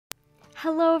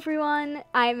Hello everyone!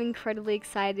 I'm incredibly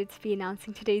excited to be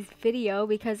announcing today's video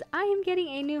because I am getting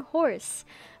a new horse.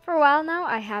 For a while now,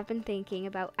 I have been thinking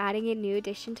about adding a new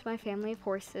addition to my family of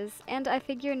horses, and I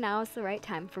figure now is the right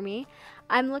time for me.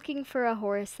 I'm looking for a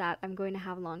horse that I'm going to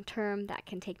have long term that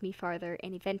can take me farther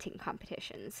in eventing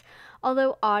competitions.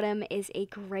 Although Autumn is a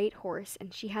great horse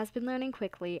and she has been learning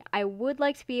quickly, I would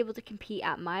like to be able to compete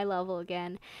at my level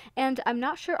again, and I'm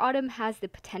not sure Autumn has the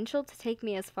potential to take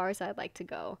me as far as I'd like to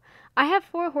go. I have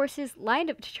 4 horses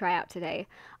lined up to try out today,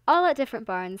 all at different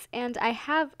barns, and I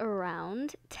have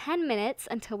around 10 minutes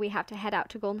until we have to head out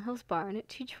to Golden Hills Barn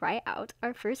to try out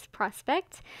our first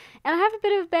prospect. And I have a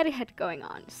bit of a bedhead going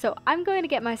on, so I'm going to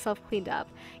get myself cleaned up,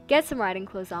 get some riding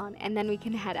clothes on, and then we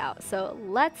can head out. So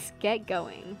let's get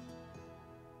going.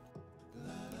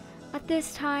 At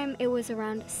this time, it was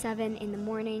around 7 in the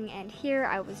morning, and here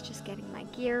I was just getting my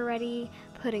gear ready,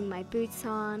 putting my boots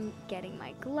on, getting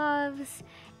my gloves,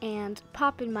 and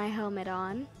popping my helmet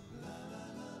on.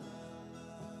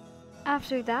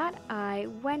 After that, I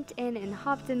went in and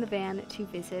hopped in the van to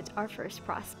visit our first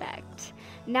prospect.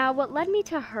 Now, what led me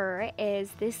to her is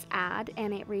this ad,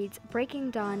 and it reads, "Breaking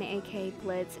Dawn, aka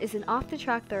Blitz, is an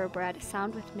off-the-track thoroughbred,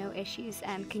 sound with no issues,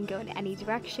 and can go in any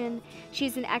direction.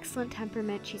 She's an excellent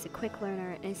temperament, she's a quick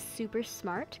learner, and is super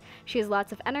smart. She has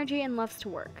lots of energy and loves to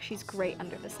work. She's great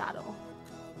under the saddle."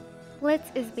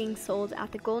 Blitz is being sold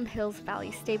at the Golden Hills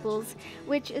Valley Stables,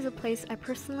 which is a place I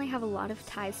personally have a lot of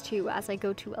ties to as I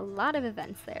go to a lot of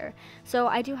events there. So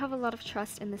I do have a lot of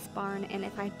trust in this barn, and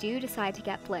if I do decide to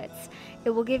get Blitz,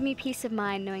 it will give me peace of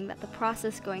mind knowing that the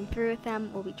process going through with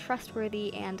them will be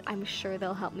trustworthy, and I'm sure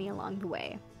they'll help me along the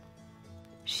way.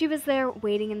 She was there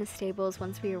waiting in the stables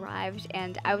once we arrived,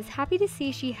 and I was happy to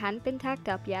see she hadn't been tacked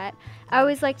up yet. I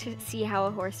always like to see how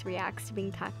a horse reacts to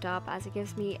being tacked up, as it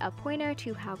gives me a pointer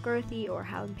to how girthy or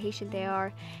how impatient they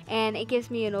are, and it gives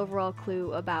me an overall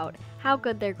clue about how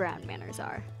good their ground manners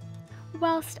are.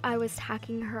 Whilst I was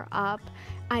tacking her up,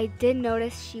 I did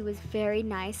notice she was very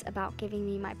nice about giving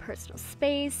me my personal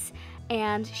space,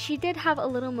 and she did have a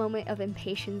little moment of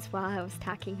impatience while I was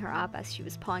tacking her up as she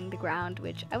was pawing the ground,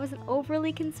 which I wasn't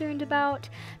overly concerned about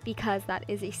because that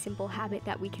is a simple habit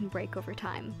that we can break over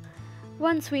time.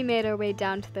 Once we made our way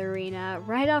down to the arena,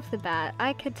 right off the bat,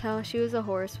 I could tell she was a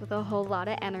horse with a whole lot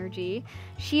of energy.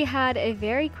 She had a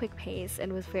very quick pace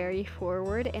and was very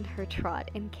forward in her trot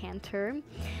and canter.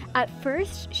 At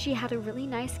first, she had a really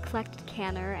nice collected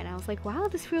canter, and I was like, wow,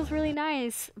 this feels really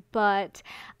nice. But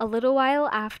a little while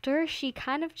after, she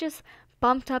kind of just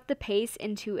bumped up the pace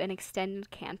into an extended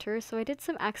canter, so I did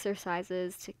some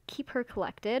exercises to keep her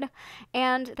collected,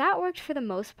 and that worked for the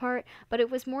most part, but it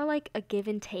was more like a give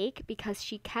and take because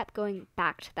she kept going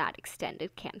back to that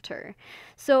extended canter.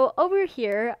 So over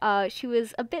here, she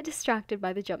was a bit distracted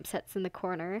by the jump sets in the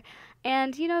corner,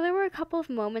 and there were a couple of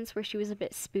moments where she was a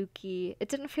bit spooky. It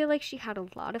didn't feel like she had a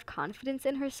lot of confidence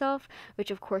in herself, which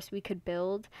of course we could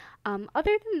build.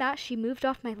 Other than that, she moved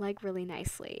off my leg really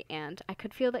nicely, and I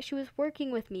could feel that she was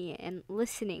working with me and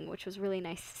listening, which was really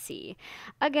nice to see.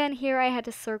 Again, here I had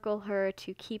to circle her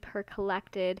to keep her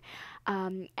collected,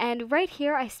 and right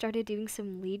here I started doing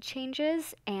some lead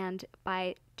changes, and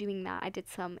by doing that I did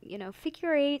some,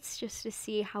 figure eights just to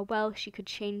see how well she could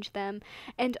change them,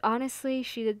 and honestly,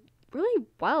 she did really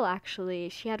well actually.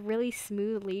 She had really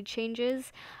smooth lead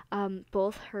changes.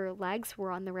 Both her legs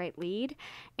were on the right lead,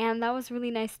 and that was really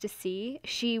nice to see.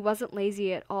 She wasn't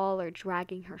lazy at all or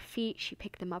dragging her feet. She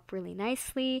picked them up really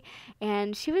nicely,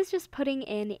 and she was just putting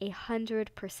in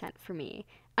 100% for me.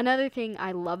 Another thing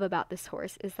I love about this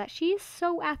horse is that she is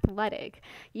so athletic.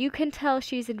 You can tell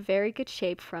she's in very good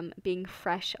shape from being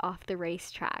fresh off the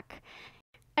racetrack.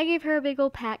 I gave her a big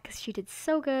old pat because she did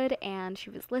so good and she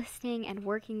was listening and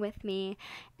working with me.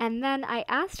 And then I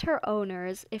asked her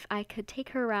owners if I could take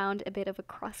her around a bit of a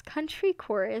cross-country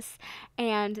course,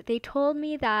 and they told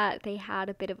me that they had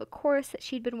a bit of a course that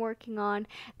she'd been working on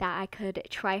that I could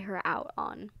try her out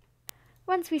on.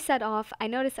 Once we set off, I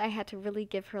noticed I had to really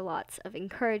give her lots of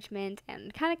encouragement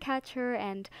and kind of catch her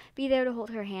and be there to hold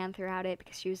her hand throughout it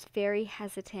because she was very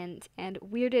hesitant and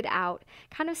weirded out,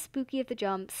 kind of spooky at the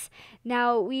jumps.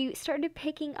 Now, we started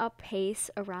picking up pace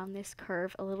around this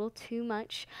curve a little too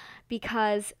much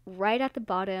because right at the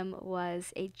bottom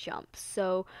was a jump.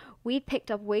 So we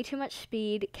picked up way too much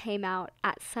speed, came out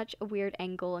at such a weird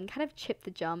angle, and kind of chipped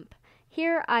the jump.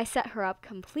 Here, I set her up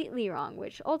completely wrong,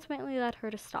 which ultimately led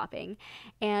her to stopping,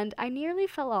 and I nearly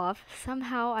fell off.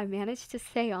 Somehow, I managed to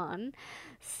stay on,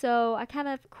 so I kind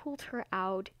of cooled her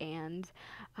out and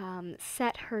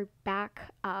set her back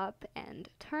up and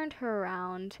turned her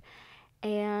around,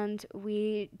 and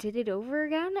we did it over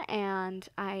again, and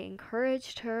I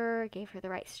encouraged her, gave her the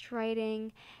right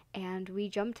striding, and we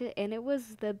jumped it, and it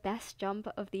was the best jump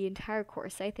of the entire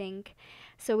course, I think.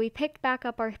 So we picked back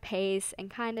up our pace and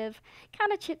kind of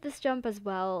chipped this jump as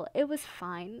well. It was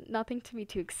fine, nothing to be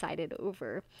too excited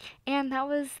over. And that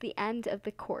was the end of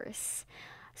the course.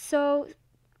 So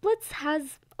Blitz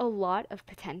has a lot of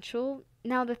potential.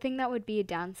 Now, the thing that would be a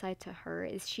downside to her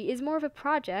is she is more of a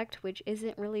project, which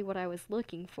isn't really what I was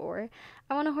looking for.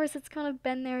 I want a horse that's kind of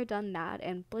been there, done that,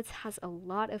 and Blitz has a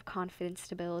lot of confidence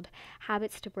to build,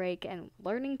 habits to break, and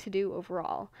learning to do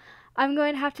overall. I'm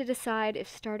going to have to decide if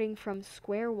starting from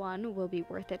square one will be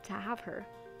worth it to have her.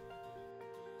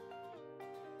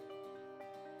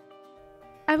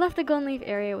 I left the Golden Leaf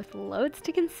area with loads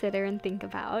to consider and think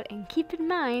about, and keep in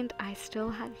mind, I still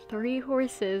had 3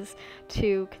 horses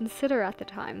to consider at the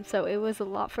time, so it was a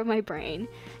lot for my brain.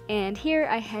 And here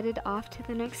I headed off to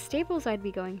the next stables I'd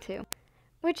be going to,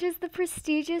 which is the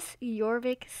prestigious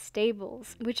Jorvik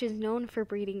Stables, which is known for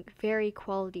breeding very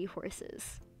quality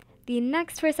horses. The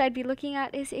next horse I'd be looking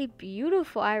at is a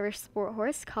beautiful Irish sport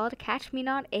horse called Catch Me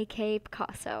Not, aka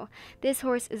Picasso. This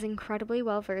horse is incredibly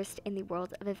well versed in the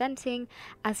world of eventing,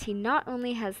 as he not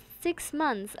only has 6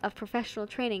 months of professional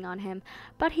training on him,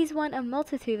 but he's won a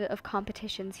multitude of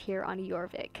competitions here on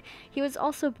Jorvik. He was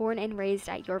also born and raised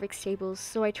at Jorvik Stables,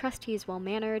 so I trust he is well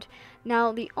mannered.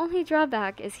 Now, the only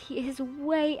drawback is he is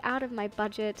way out of my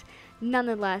budget.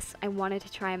 Nonetheless, I wanted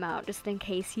to try him out just in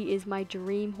case he is my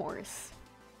dream horse.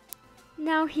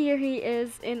 Now here he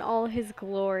is in all his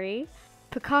glory.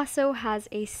 Picasso has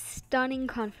a stunning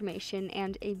conformation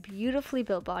and a beautifully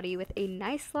built body with a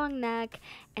nice long neck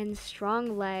and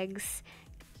strong legs.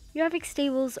 Jorvik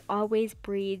Stables always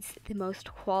breeds the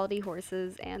most quality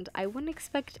horses, and I wouldn't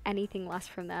expect anything less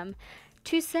from them.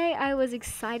 To say I was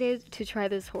excited to try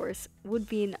this horse would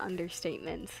be an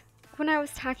understatement. When I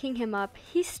was tacking him up,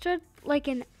 he stood like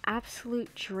an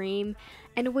absolute dream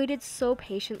and waited so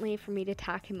patiently for me to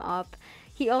tack him up.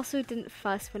 He also didn't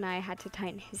fuss when I had to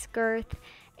tighten his girth,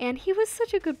 and he was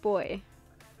such a good boy.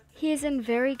 He is in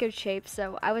very good shape,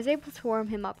 so I was able to warm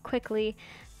him up quickly.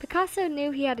 Picasso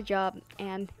knew he had a job,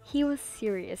 and he was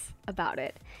serious about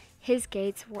it. His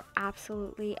gaits were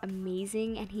absolutely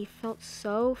amazing, and he felt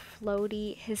so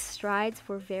floaty. His strides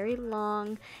were very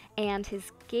long, and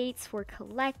his gaits were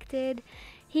collected.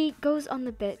 He goes on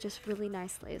the bit just really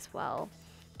nicely as well.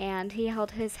 And he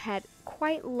held his head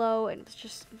quite low and was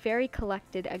just very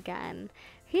collected again.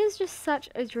 He is just such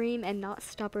a dream and not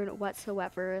stubborn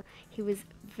whatsoever. He was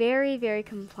very, very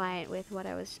compliant with what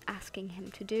I was asking him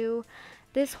to do.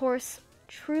 This horse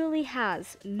truly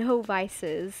has no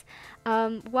vices.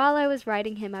 While I was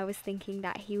riding him, I was thinking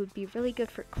that he would be really good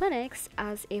for clinics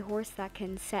as a horse that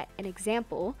can set an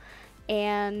example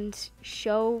and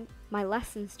show my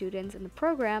lesson students in the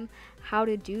program how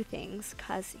to do things,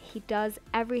 because he does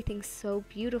everything so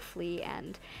beautifully,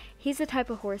 and he's the type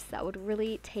of horse that would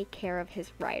really take care of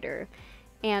his rider.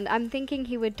 And I'm thinking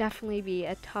he would definitely be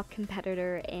a top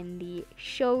competitor in the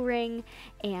show ring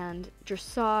and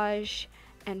dressage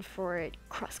and for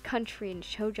cross country and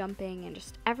show jumping and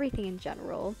just everything in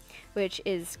general, which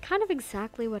is kind of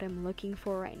exactly what I'm looking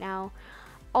for right now.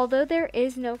 Although there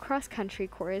is no cross-country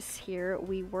course here,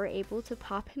 we were able to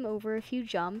pop him over a few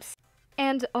jumps.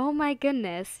 And oh my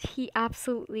goodness, he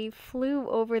absolutely flew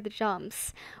over the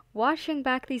jumps. Watching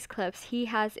back these clips, he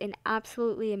has an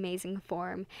absolutely amazing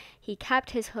form. He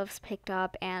kept his hoofs picked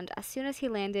up, and as soon as he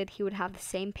landed, he would have the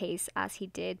same pace as he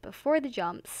did before the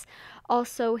jumps.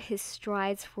 Also, his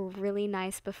strides were really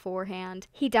nice beforehand.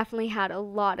 He definitely had a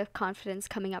lot of confidence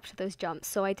coming up to those jumps,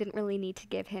 so I didn't really need to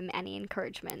give him any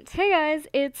encouragement. Hey guys,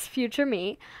 it's future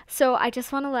me. So I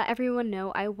just want to let everyone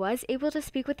know I was able to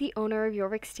speak with the owner of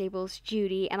Jorvik Stables,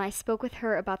 Judy, and I spoke with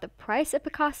her about the price of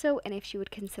Picasso and if she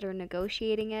would consider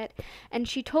negotiating it. And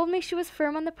she told me she was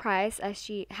firm on the price as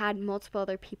she had multiple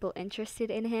other people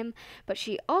interested in him, but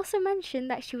she also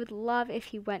mentioned that she would love if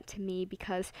he went to me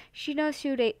because she knows she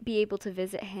would be able to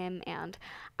visit him and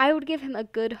I would give him a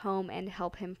good home and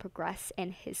help him progress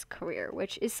in his career,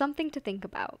 which is something to think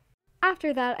about.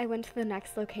 After that, I went to the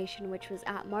next location, which was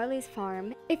at Marley's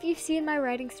farm. If you've seen my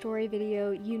riding story video,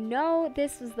 you know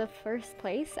this was the first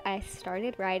place I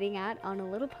started riding at on a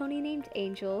little pony named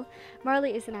Angel.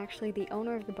 Marley isn't actually the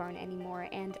owner of the barn anymore,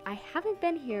 and I haven't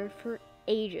been here for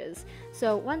ages.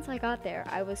 So once I got there,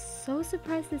 I was so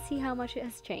surprised to see how much it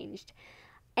has changed.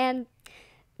 And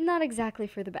not exactly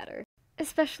for the better.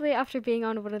 Especially after being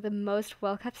on one of the most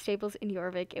well-kept stables in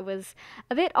Jorvik, it was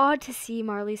a bit odd to see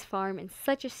Marley's farm in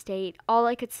such a state. All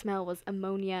I could smell was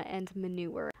ammonia and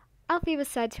manure. Alfie was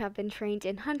said to have been trained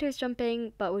in hunter's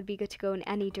jumping, but would be good to go in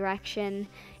any direction.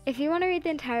 If you want to read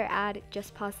the entire ad,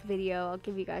 just pause the video, I'll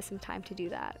give you guys some time to do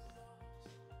that.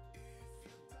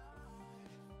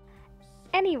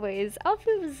 Anyways,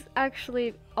 Alfie was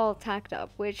actually all tacked up,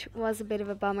 which was a bit of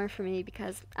a bummer for me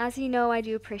because, as you know, I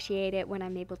do appreciate it when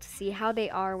I'm able to see how they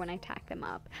are when I tack them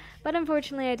up. But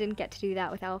unfortunately, I didn't get to do that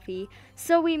with Alfie,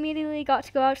 so we immediately got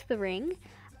to go out to the ring.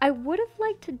 I would have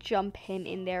liked to jump him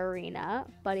in their arena,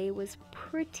 but it was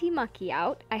pretty mucky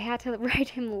out. I had to ride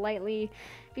him lightly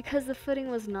because the footing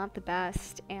was not the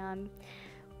best, and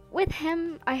with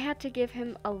him, I had to give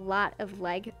him a lot of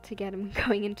leg to get him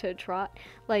going into a trot.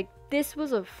 Like, this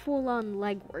was a full-on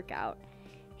leg workout.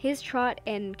 His trot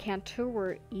and canter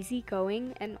were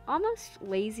easygoing and almost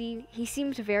lazy. He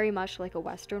seemed very much like a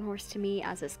Western horse to me,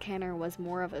 as his canter was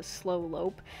more of a slow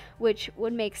lope, which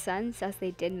would make sense as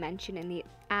they did mention in the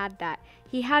ad that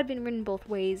he had been ridden both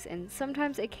ways, and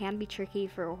sometimes it can be tricky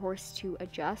for a horse to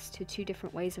adjust to two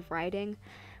different ways of riding.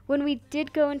 When we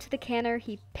did go into the canter,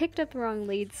 he picked up the wrong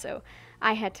lead, so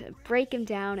I had to break him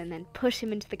down and then push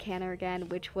him into the canter again,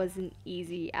 which wasn't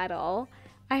easy at all.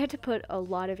 I had to put a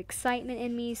lot of excitement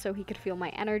in me so he could feel my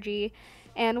energy,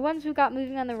 and once we got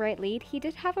moving on the right lead, he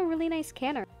did have a really nice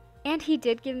canter. And he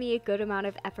did give me a good amount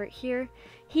of effort here.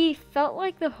 He felt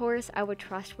like the horse I would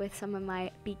trust with some of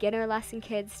my beginner lesson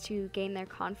kids to gain their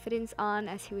confidence on,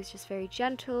 as he was just very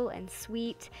gentle and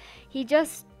sweet. He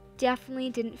just definitely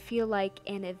didn't feel like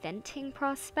an eventing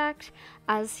prospect,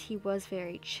 as he was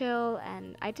very chill,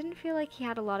 and I didn't feel like he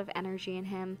had a lot of energy in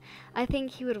him. I think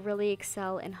he would really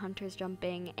excel in hunter's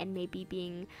jumping and maybe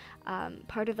being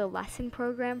part of the lesson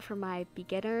program for my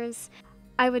beginners.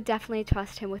 I would definitely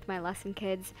trust him with my lesson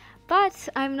kids, but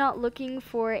I'm not looking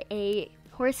for a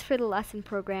horse for the lesson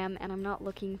program, and I'm not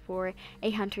looking for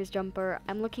a hunter's jumper.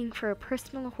 I'm looking for a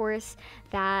personal horse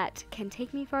that can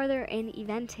take me farther in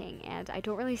eventing, and I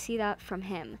don't really see that from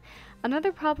him.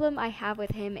 Another problem I have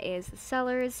with him is the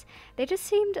sellers. They just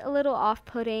seemed a little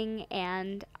off-putting,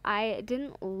 and I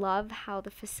didn't love how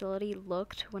the facility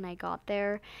looked when I got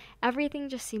there. Everything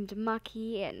just seemed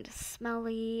mucky and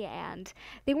smelly, and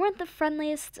they weren't the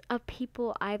friendliest of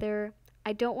people either.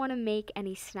 I don't want to make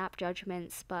any snap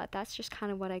judgments, but that's just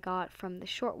kind of what I got from the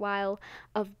short while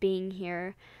of being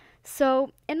here.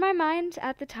 So, in my mind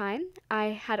at the time, I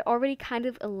had already kind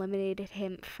of eliminated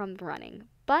him from the running.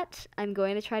 But I'm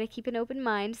going to try to keep an open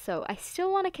mind, so I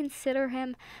still want to consider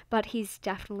him, but he's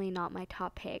definitely not my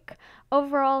top pick.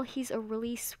 Overall, he's a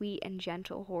really sweet and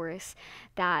gentle horse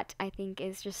that I think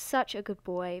is just such a good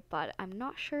boy, but I'm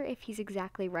not sure if he's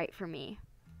exactly right for me.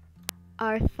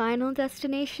 Our final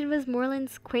destination was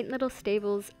Moreland's quaint little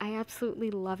stables. I absolutely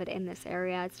love it in this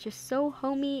area. It's just so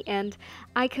homey, and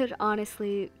I could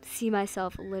honestly see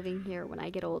myself living here when I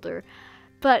get older.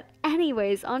 But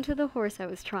anyways, onto the horse I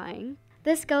was trying.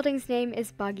 This gelding's name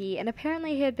is Buggy, and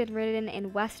apparently he had been ridden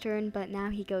in Western, but now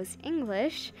he goes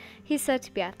English. He's said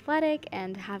to be athletic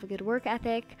and have a good work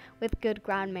ethic with good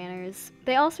ground manners.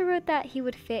 They also wrote that he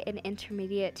would fit an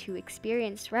intermediate to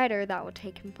experienced rider that would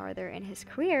take him farther in his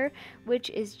career, which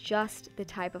is just the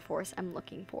type of horse I'm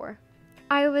looking for.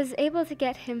 I was able to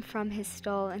get him from his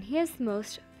stall, and he has the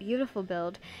most beautiful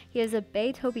build. He is a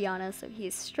Bay Tobiana, so he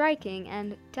is striking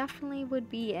and definitely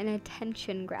would be an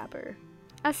attention grabber.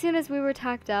 As soon as we were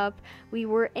tacked up, we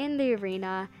were in the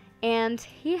arena, and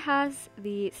he has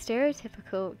the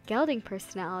stereotypical gelding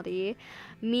personality,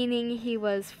 meaning he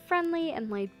was friendly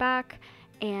and laid back,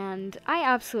 and I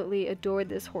absolutely adored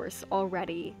this horse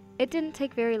already. It didn't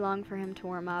take very long for him to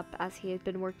warm up, as he had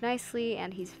been worked nicely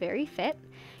and he's very fit.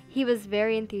 He was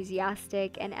very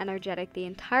enthusiastic and energetic the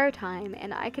entire time,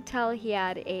 and I could tell he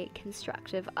had a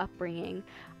constructive upbringing.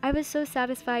 I was so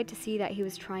satisfied to see that he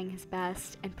was trying his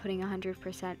best and putting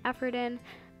 100% effort in.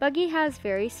 Buggy has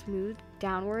very smooth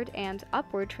downward and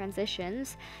upward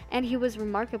transitions, and he was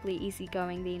remarkably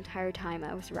easygoing the entire time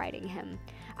I was riding him.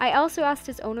 I also asked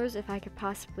his owners if I could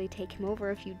possibly take him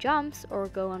over a few jumps or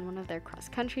go on one of their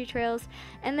cross-country trails,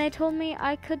 and they told me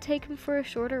I could take him for a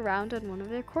shorter round on one of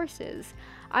their courses.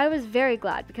 I was very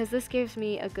glad because this gives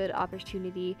me a good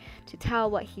opportunity to tell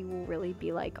what he will really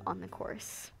be like on the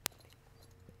course.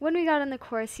 When we got on the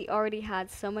course, he already had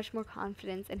so much more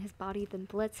confidence in his body than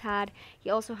Blitz had.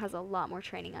 He also has a lot more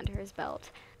training under his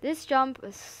belt. This jump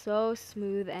was so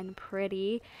smooth and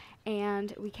pretty,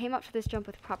 and we came up to this jump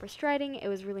with proper striding. It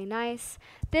was really nice.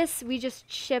 This we just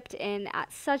chipped in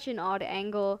at such an odd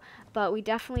angle, but we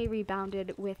definitely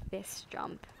rebounded with this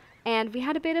jump. And we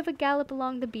had a bit of a gallop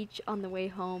along the beach on the way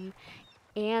home,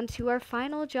 and to our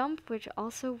final jump, which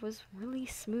also was really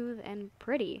smooth and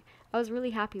pretty. I was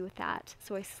really happy with that.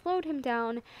 So I slowed him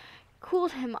down,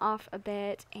 cooled him off a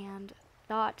bit, and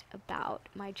thought about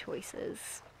my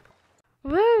choices.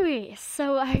 Woo!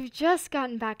 So I've just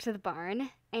gotten back to the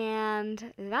barn,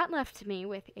 and that left me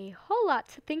with a whole lot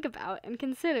to think about and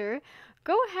consider.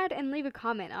 Go ahead and leave a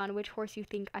comment on which horse you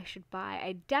think I should buy.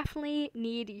 I definitely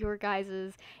need your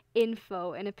guys'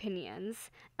 info and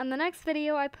opinions. And the next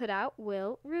video I put out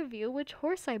will reveal which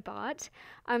horse I bought.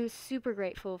 I'm super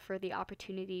grateful for the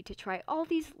opportunity to try all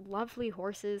these lovely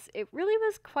horses. It really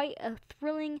was quite a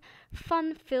thrilling,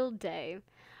 fun-filled day.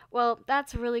 Well,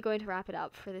 that's really going to wrap it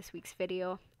up for this week's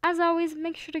video. As always,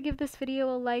 make sure to give this video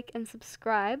a like and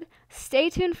subscribe. Stay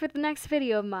tuned for the next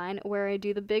video of mine where I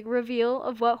do the big reveal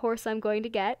of what horse I'm going to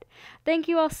get. Thank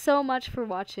you all so much for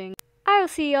watching. I will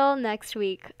see you all next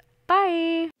week.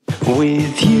 Bye!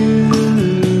 With you,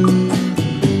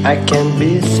 I can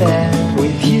be sad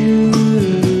with you.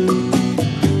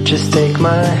 Just take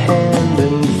my hand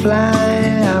and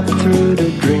fly up through the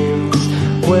dreams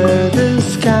where the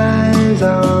skies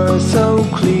are so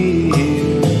clear.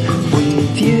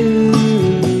 With you,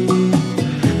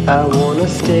 I wanna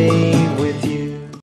stay